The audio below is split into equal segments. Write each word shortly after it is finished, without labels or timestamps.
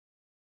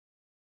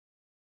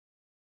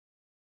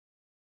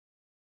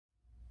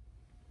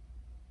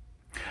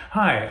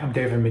Hi, I'm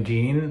David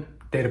Medine,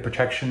 Data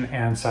Protection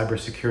and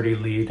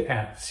Cybersecurity Lead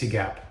at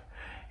CGAP.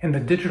 In the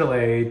digital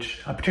age,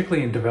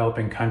 particularly in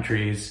developing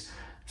countries,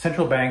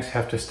 central banks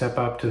have to step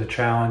up to the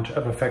challenge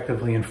of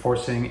effectively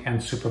enforcing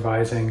and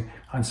supervising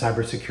on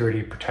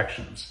cybersecurity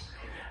protections.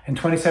 In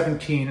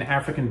 2017,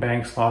 African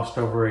banks lost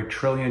over $1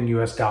 trillion to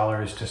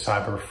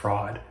cyber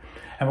fraud.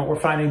 And what we're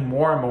finding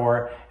more and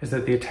more is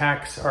that the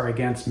attacks are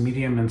against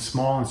medium and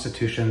small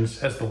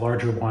institutions as the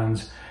larger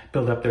ones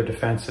build up their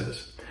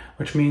defenses,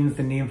 which means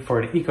the need for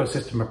an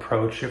ecosystem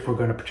approach if we're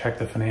going to protect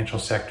the financial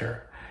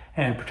sector.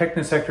 And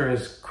protecting the sector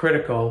is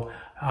critical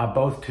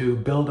both to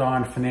build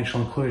on financial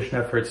inclusion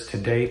efforts to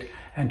date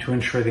and to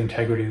ensure the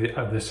integrity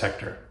of the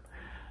sector.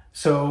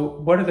 So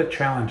what are the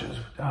challenges?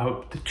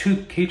 The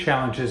two key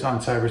challenges on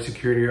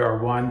cybersecurity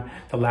are one,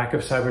 the lack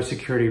of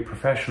cybersecurity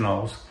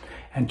professionals,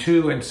 and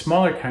two, in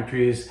smaller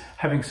countries,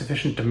 having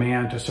sufficient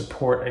demand to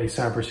support a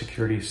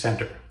cybersecurity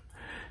center.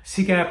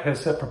 CGAP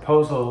has a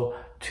proposal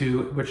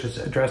which is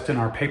addressed in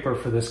our paper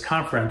for this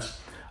conference,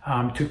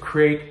 to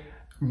create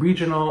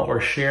regional or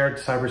shared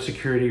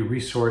cybersecurity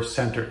resource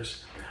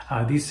centers.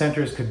 These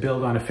centers could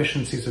build on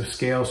efficiencies of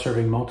scale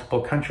serving multiple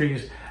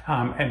countries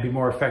and be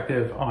more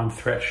effective on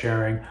threat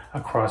sharing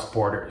across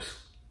borders.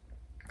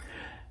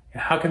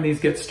 How can these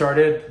get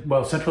started?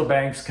 Well, central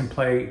banks can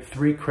play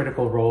three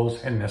critical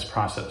roles in this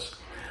process.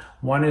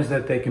 One is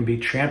that they can be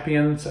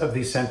champions of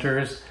these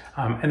centers,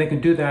 and they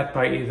can do that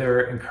by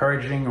either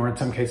encouraging or in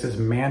some cases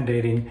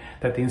mandating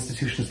that the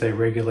institutions they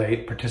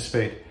regulate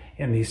participate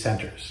in these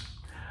centers.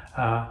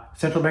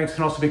 Central banks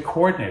can also be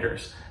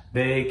coordinators.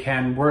 They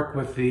can work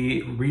with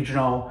the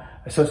regional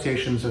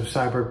associations of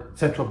cyber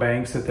central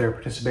banks that they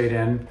participate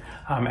in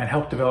and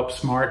help develop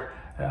smart,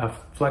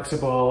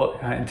 flexible,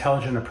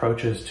 intelligent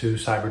approaches to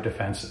cyber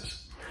defenses.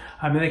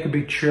 And they can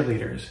be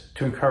cheerleaders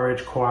to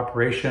encourage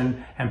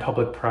cooperation and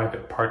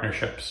public-private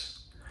partnerships.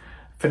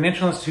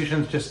 Financial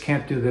institutions just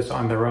can't do this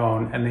on their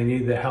own, and they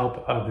need the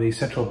help of the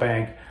central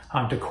bank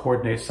to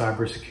coordinate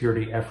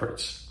cybersecurity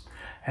efforts.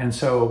 And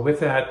so with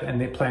that, and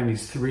they play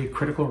these three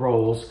critical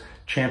roles,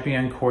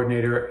 champion,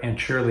 coordinator, and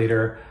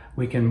cheerleader,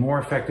 we can more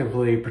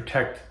effectively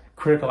protect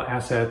critical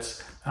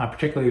assets,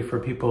 particularly for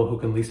people who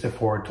can least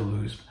afford to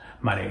lose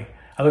money.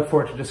 I look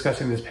forward to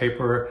discussing this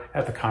paper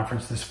at the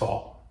conference this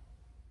fall.